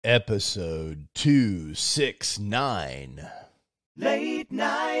Episode 269. Late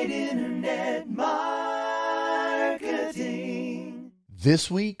night internet marketing. This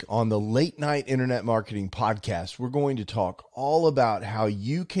week on the Late Night Internet Marketing Podcast, we're going to talk all about how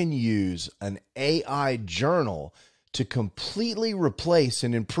you can use an AI journal to completely replace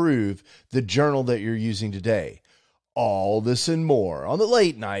and improve the journal that you're using today. All this and more on the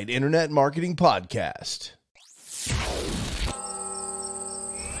Late Night Internet Marketing Podcast.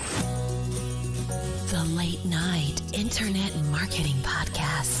 The Late Night Internet Marketing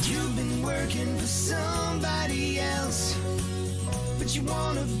Podcast. You've been working for somebody else, but you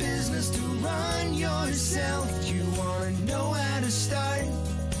want a business to run yourself. You want to know how to start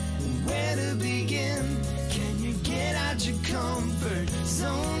and where to begin. Can you get out your comfort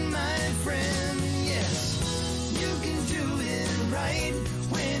zone, my friend? Yes, you can do it right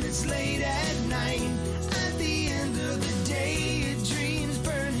when it's late at night. At the end of the day, your dreams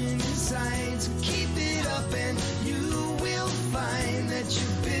burning inside. So keep it up and you will find that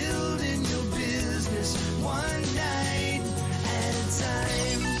you're building your business one night at a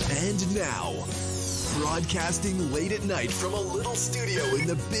time. And now, broadcasting late at night from a little studio in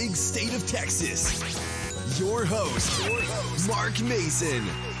the big state of Texas, your host, Mark Mason.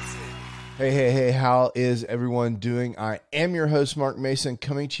 Hey, how is everyone doing? I am your host, Mark Mason,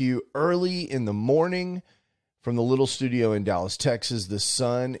 coming to you early in the morning from the little studio in Dallas, Texas. The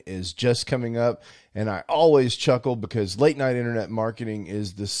sun is just coming up, and I always chuckle because Late Night Internet Marketing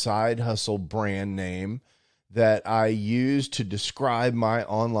is the side hustle brand name that I use to describe my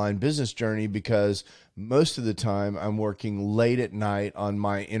online business journey, because most of the time I'm working late at night on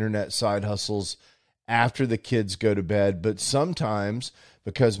my internet side hustles after the kids go to bed. But sometimes,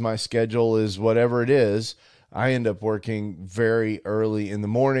 because my schedule is whatever it is, I end up working very early in the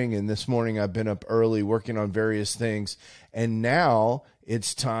morning. And this morning I've been up early working on various things. And now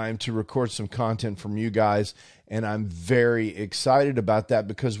it's time to record some content from you guys. And I'm very excited about that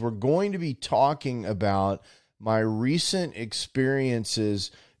because we're going to be talking about my recent experiences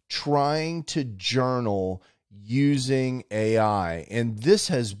trying to journal using AI. And this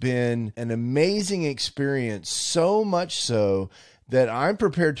has been an amazing experience, so much so that I'm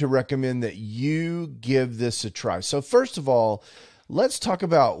prepared to recommend that you give this a try. So first of all, let's talk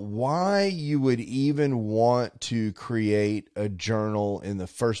about why you would even want to create a journal in the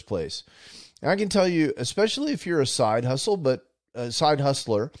first place. And I can tell you, especially if you're a side hustler,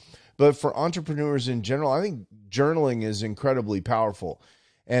 but for entrepreneurs in general, I think journaling is incredibly powerful.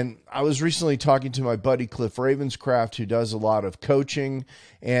 And I was recently talking to my buddy Cliff Ravenscraft, who does a lot of coaching,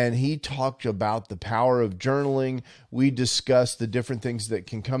 and he talked about the power of journaling. We discussed the different things that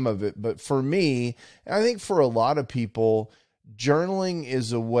can come of it. But for me, I think for a lot of people, journaling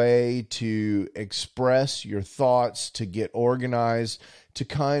is a way to express your thoughts, to get organized, to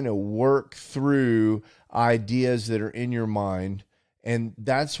kind of work through ideas that are in your mind. And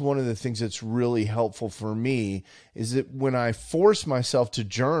that's one of the things that's really helpful for me, is that when I force myself to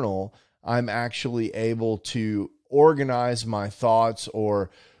journal, I'm actually able to organize my thoughts, or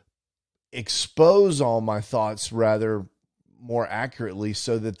expose all my thoughts rather more accurately,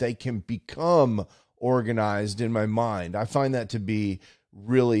 so that they can become organized in my mind. I find that to be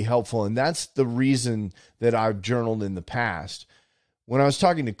really helpful. And that's the reason that I've journaled in the past. When I was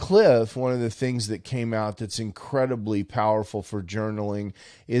talking to Cliff, one of the things that came out that's incredibly powerful for journaling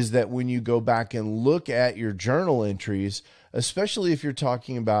is that when you go back and look at your journal entries, especially if you're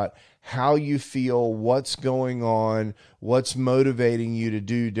talking about how you feel, what's going on, what's motivating you to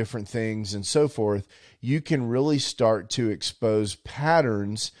do different things and so forth, you can really start to expose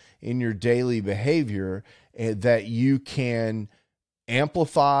patterns in your daily behavior that you can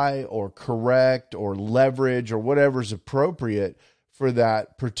amplify or correct or leverage or whatever's appropriate for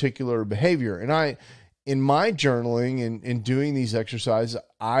that particular behavior. And in my journaling and in doing these exercises,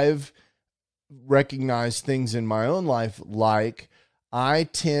 I've recognized things in my own life, like I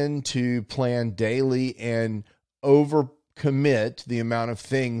tend to plan daily and overcommit the amount of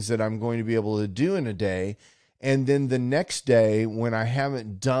things that I'm going to be able to do in a day. And then the next day, when I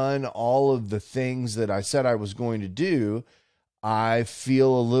haven't done all of the things that I said I was going to do, I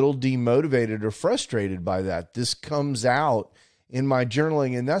feel a little demotivated or frustrated by that. This comes out in my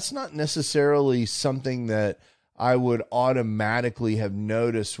journaling, and that's not necessarily something that I would automatically have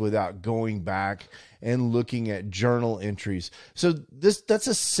noticed without going back and looking at journal entries. So that's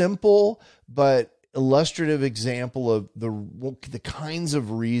a simple but illustrative example of the kinds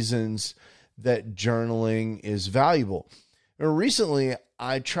of reasons that journaling is valuable. Recently,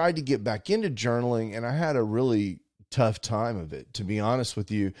 I tried to get back into journaling, and I had a really tough time of it, to be honest with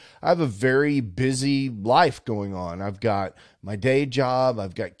you. I have a very busy life going on. I've got my day job.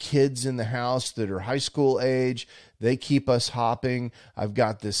 I've got kids in the house that are high school age. They keep us hopping. I've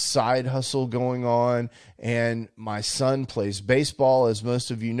got this side hustle going on, and my son plays baseball, as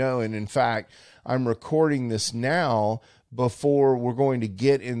most of you know. And in fact, I'm recording this now before we're going to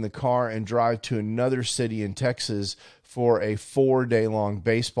get in the car and drive to another city in Texas for a 4-day long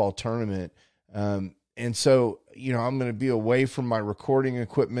baseball tournament. And so, I'm going to be away from my recording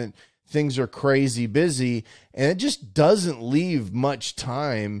equipment. Things are crazy busy, and it just doesn't leave much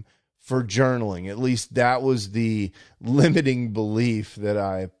time for journaling. At least that was the limiting belief that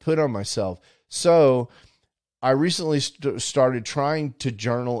I put on myself. So I recently started trying to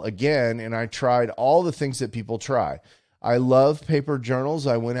journal again, and I tried all the things that people try. I love paper journals.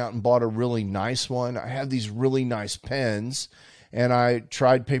 I went out and bought a really nice one. I have these really nice pens, and I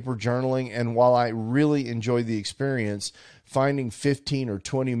tried paper journaling. And while I really enjoyed the experience, finding 15 or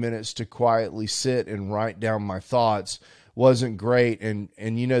 20 minutes to quietly sit and write down my thoughts wasn't great. And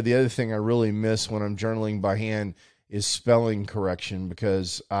the other thing I really miss when I'm journaling by hand is spelling correction,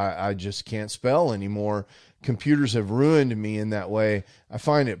 because I just can't spell anymore. Computers have ruined me in that way. I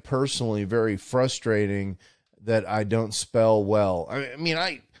find it personally very frustrating that I don't spell well.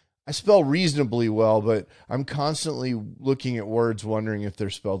 I spell reasonably well, but I'm constantly looking at words wondering if they're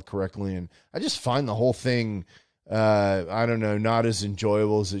spelled correctly. And I just find the whole thing, not as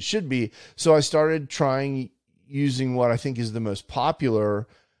enjoyable as it should be. So I started trying using what I think is the most popular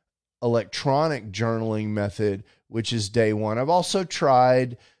electronic journaling method, which is Day One. I've also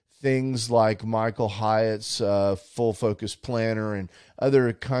tried things like Michael Hyatt's full focus planner and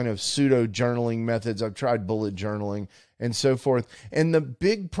other kind of pseudo journaling methods. I've tried bullet journaling and so forth. And the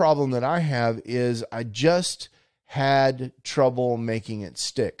big problem that I have is I just had trouble making it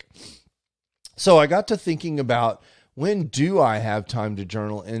stick. So I got to thinking about, when do I have time to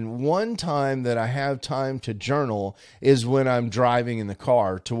journal? And one time that I have time to journal is when I'm driving in the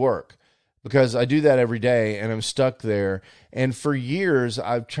car to work, because I do that every day and I'm stuck there. And for years,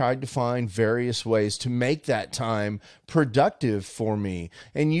 I've tried to find various ways to make that time productive for me.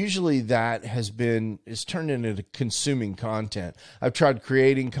 And usually that is turned into consuming content. I've tried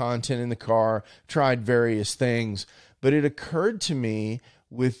creating content in the car, tried various things, but it occurred to me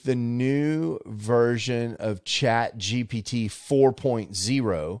with the new version of ChatGPT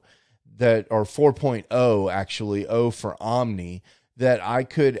 4.0 or 4.0, actually, O for Omni, that I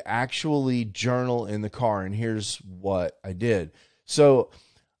could actually journal in the car. And here's what I did. So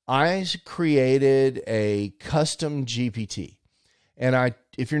I created a custom GPT. And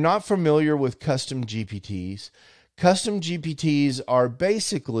if you're not familiar with custom GPTs are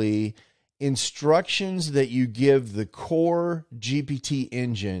basically instructions that you give the core GPT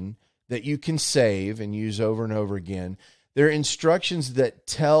engine that you can save and use over and over again. They're instructions that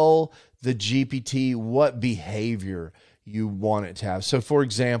tell the GPT what behavior you want it to have. So for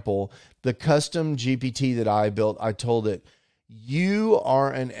example, the custom GPT that I built, I told it, you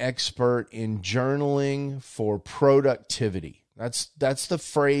are an expert in journaling for productivity. That's the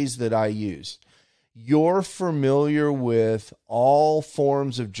phrase that I used. You're familiar with all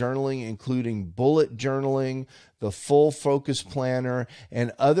forms of journaling, including bullet journaling, the full focus planner,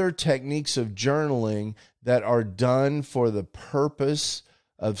 and other techniques of journaling that are done for the purpose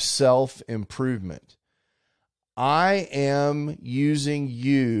of self-improvement. I am using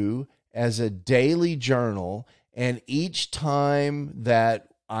you as a daily journal, and each time that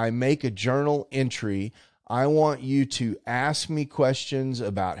I make a journal entry, I want you to ask me questions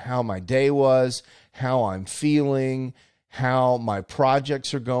about how my day was, how I'm feeling, how my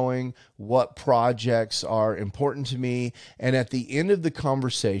projects are going, what projects are important to me. And at the end of the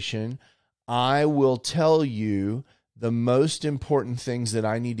conversation, I will tell you the most important things that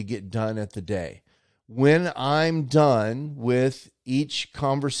I need to get done at the day. When I'm done with each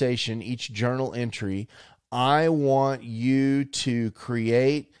conversation, each journal entry, I want you to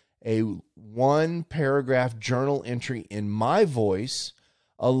create a 1-paragraph journal entry in my voice,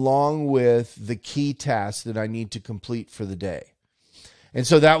 along with the key tasks that I need to complete for the day. And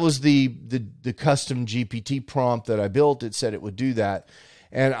so that was the custom GPT prompt that I built. It said it would do that.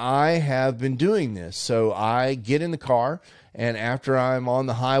 And I have been doing this. So I get in the car, and after I'm on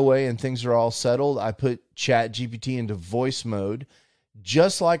the highway and things are all settled, I put ChatGPT into voice mode,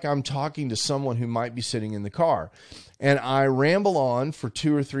 just like I'm talking to someone who might be sitting in the car. And I ramble on for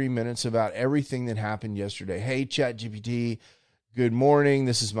 2 or 3 minutes about everything that happened yesterday. Hey, ChatGPT, good morning.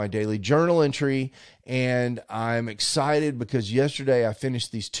 This is my daily journal entry, and I'm excited because yesterday I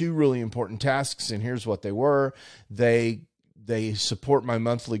finished these 2 really important tasks, and here's what they were. They they support my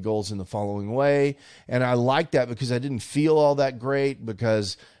monthly goals in the following way. And I like that because I didn't feel all that great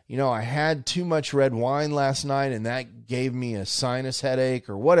because, I had too much red wine last night and that gave me a sinus headache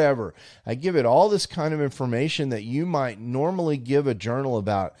or whatever. I give it all this kind of information that you might normally give a journal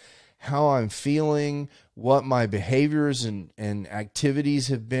about how I'm feeling, what my behaviors and activities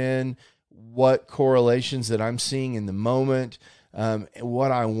have been, what correlations that I'm seeing in the moment,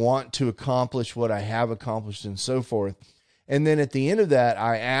 what I want to accomplish, what I have accomplished, and so forth. And then at the end of that,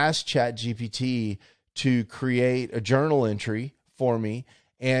 I asked ChatGPT to create a journal entry for me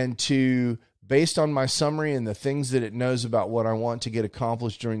and to, based on my summary and the things that it knows about what I want to get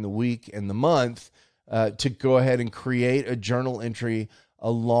accomplished during the week and the month, to go ahead and create a journal entry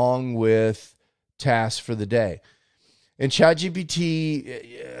along with tasks for the day. And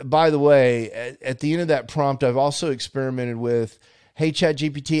ChatGPT, by the way, at the end of that prompt, I've also experimented with, hey,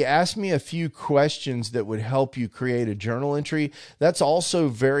 ChatGPT, ask me a few questions that would help you create a journal entry. That's also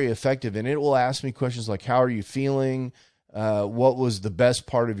very effective. And it will ask me questions like, how are you feeling? What was the best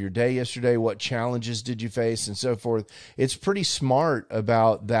part of your day yesterday? What challenges did you face? And so forth. It's pretty smart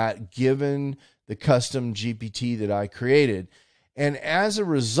about that given the custom GPT that I created. And as a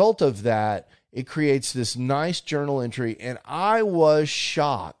result of that, it creates this nice journal entry. And I was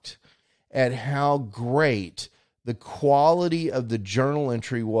shocked at how great the quality of the journal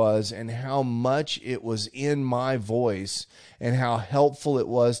entry was and how much it was in my voice and how helpful it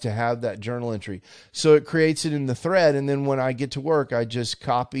was to have that journal entry. So it creates it in the thread. And then when I get to work, I just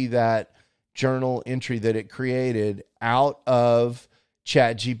copy that journal entry that it created out of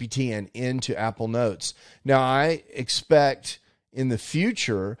ChatGPT and into Apple Notes. Now, I expect in the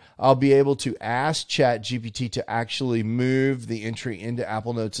future, I'll be able to ask ChatGPT to actually move the entry into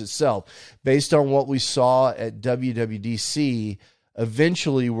Apple Notes itself. Based on what we saw at WWDC,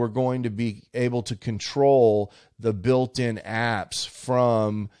 eventually we're going to be able to control the built-in apps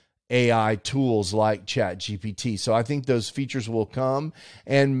from AI tools like ChatGPT. So I think those features will come,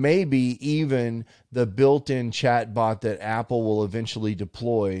 and maybe even the built-in chat bot that Apple will eventually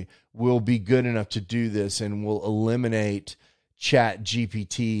deploy will be good enough to do this and will eliminate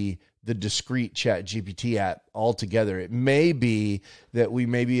ChatGPT, the discrete ChatGPT app altogether. It may be that we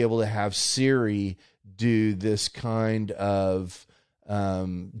may be able to have Siri do this kind of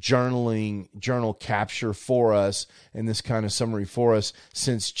journal capture for us and this kind of summary for us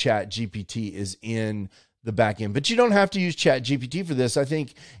since ChatGPT is in the back end. But you don't have to use ChatGPT for this. I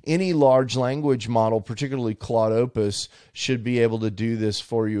think any large language model, particularly Claude Opus, should be able to do this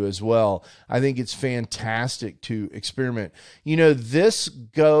for you as well. I think it's fantastic to experiment. This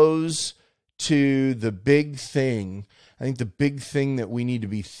goes to the big thing. I think the big thing that we need to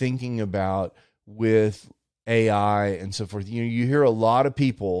be thinking about with AI and so forth. You hear a lot of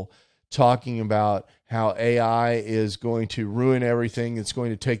people talking about how AI is going to ruin everything. It's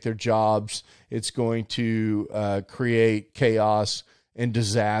going to take their jobs. It's going to create chaos and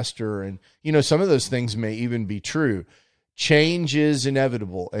disaster. And, some of those things may even be true. Change is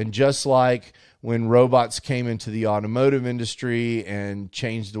inevitable. And just like when robots came into the automotive industry and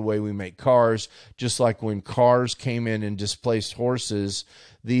changed the way we make cars, just like when cars came in and displaced horses,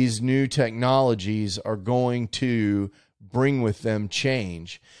 these new technologies are going to bring with them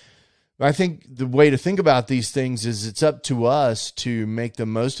change. I think the way to think about these things is it's up to us to make the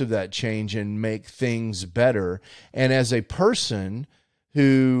most of that change and make things better. And as a person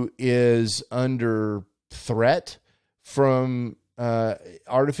who is under threat from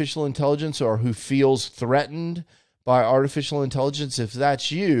artificial intelligence or who feels threatened by artificial intelligence, if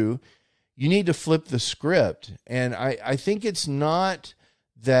that's you, you need to flip the script. And I think it's not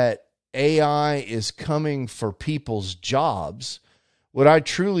that AI is coming for people's jobs. What I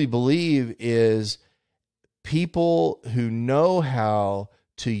truly believe is people who know how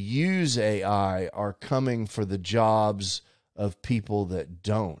to use AI are coming for the jobs of people that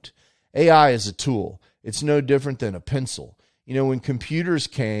don't. AI is a tool. It's no different than a pencil. When computers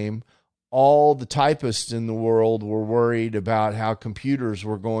came, all the typists in the world were worried about how computers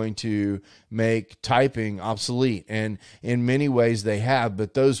were going to make typing obsolete. And in many ways they have,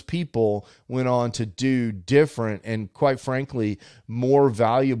 but those people went on to do different and, quite frankly, more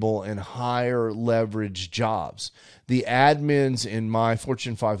valuable and higher leverage jobs. The admins in my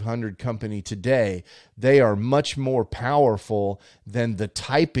Fortune 500 company today, they are much more powerful than the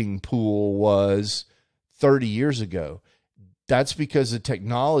typing pool was 30 years ago. That's because the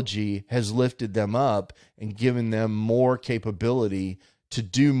technology has lifted them up and given them more capability to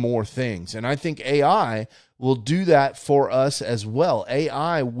do more things. And I think AI will do that for us as well.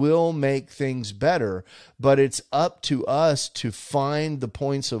 AI will make things better, but it's up to us to find the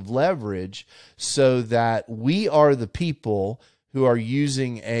points of leverage so that we are the people who are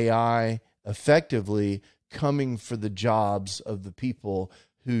using AI effectively, coming for the jobs of the people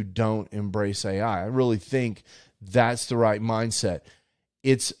who don't embrace AI. I really think that's the right mindset.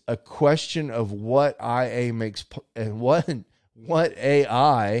 It's a question of what IA makes and what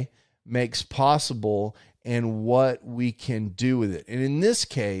AI makes possible and what we can do with it. And in this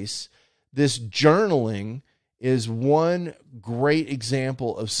case, this journaling is one great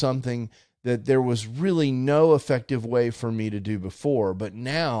example of something that there was really no effective way for me to do before. But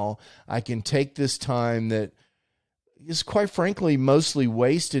now I can take this time that is quite frankly mostly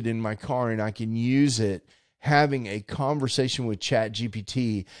wasted in my car, and I can use it having a conversation with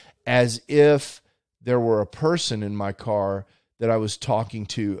ChatGPT as if there were a person in my car that I was talking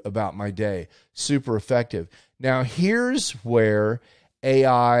to about my day. Super effective. Now, here's where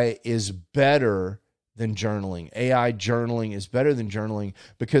AI is better than journaling. AI journaling is better than journaling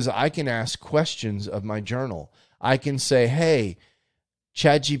because I can ask questions of my journal. I can say, hey,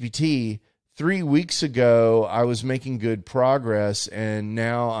 ChatGPT, 3 weeks ago, I was making good progress and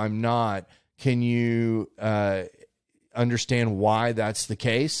now I'm not. Can you understand why that's the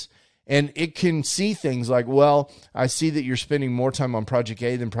case? And it can see things like, well, I see that you're spending more time on project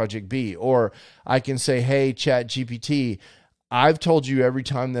A than project B. Or I can say, hey, ChatGPT, I've told you every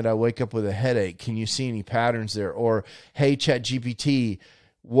time that I wake up with a headache. Can you see any patterns there? Or, hey, ChatGPT,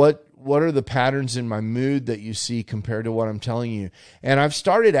 what are the patterns in my mood that you see compared to what I'm telling you? And I've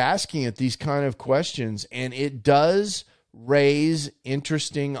started asking it these kind of questions, and it does raise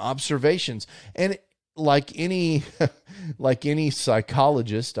interesting observations. And like any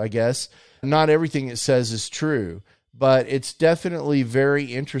psychologist, I guess, not everything it says is true, but it's definitely very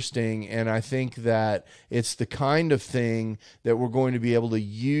interesting. And I think that it's the kind of thing that we're going to be able to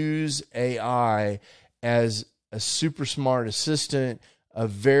use AI as a super smart assistant, a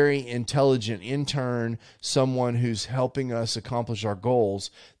very intelligent intern, someone who's helping us accomplish our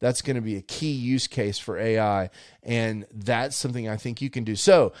goals. That's going to be a key use case for AI, and that's something I think you can do.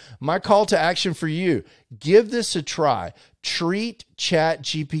 So my call to action for you, give this a try. Treat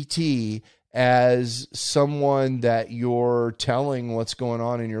ChatGPT as someone that you're telling what's going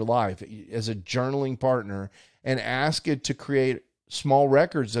on in your life, as a journaling partner, and ask it to create small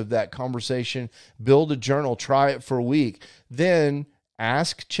records of that conversation. Build a journal, try it for a week. Then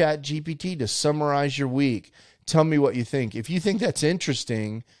ask ChatGPT to summarize your week. Tell me what you think. If you think that's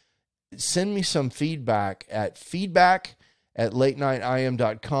interesting, send me some feedback at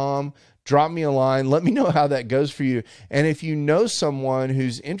feedback@latenightim.com. Drop me a line. Let me know how that goes for you. And if you know someone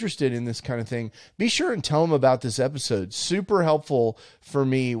who's interested in this kind of thing, be sure and tell them about this episode. Super helpful for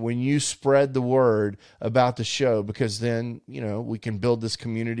me when you spread the word about the show, because then, we can build this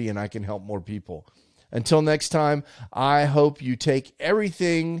community and I can help more people. Until next time, I hope you take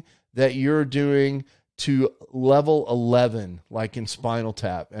everything that you're doing to level 11, like in Spinal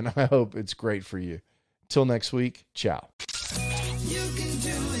Tap, and I hope it's great for you. Till next week, ciao. You can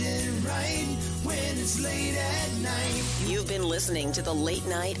do it right when it's late at night. You've been listening to the Late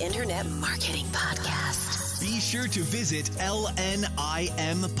Night Internet Marketing Podcast. Be sure to visit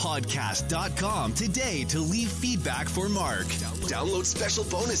LNIMpodcast.com today to leave feedback for Mark. Download special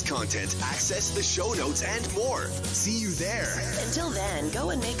bonus content, access the show notes, and more. See you there. Until then, go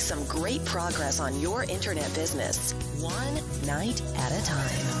and make some great progress on your internet business, one night at a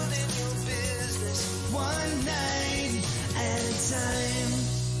time. Business one night at a time.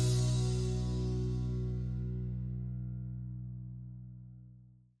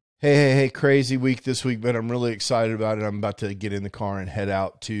 Hey, crazy week this week, but I'm really excited about it. I'm about to get in the car and head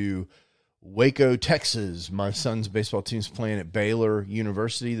out to Waco, Texas. My son's baseball team's playing at Baylor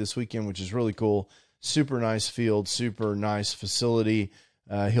University this weekend, which is really cool. Super nice field, super nice facility.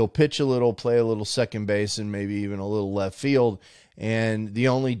 He'll pitch a little, play a little second base, and maybe even a little left field. And the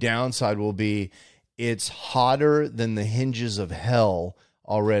only downside will be it's hotter than the hinges of hell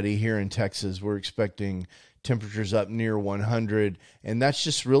already here in Texas. We're expecting temperatures up near 100, and that's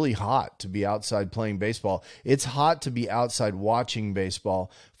just really hot to be outside playing baseball. It's hot to be outside watching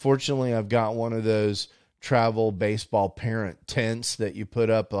baseball. Fortunately, I've got one of those travel baseball parent tents that you put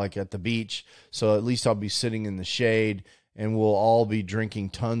up like at the beach, so at least I'll be sitting in the shade, and we'll all be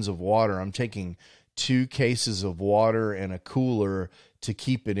drinking tons of water. I'm taking 2 cases of water and a cooler to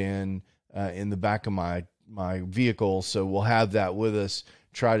keep it in the back of my vehicle, so we'll have that with us.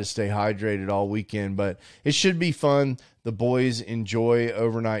 Try to stay hydrated all weekend, but it should be fun. The boys enjoy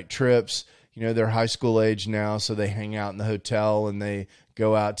overnight trips. they're high school age now, so they hang out in the hotel and they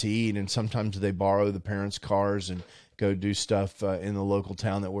go out to eat, and sometimes they borrow the parents' cars and go do stuff in the local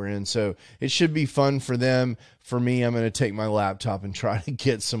town that we're in. So it should be fun for them. For me, I'm going to take my laptop and try to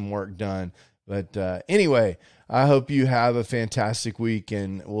get some work done. But anyway, I hope you have a fantastic week,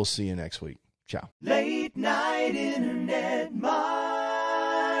 and we'll see you next week. Ciao. Late night internet.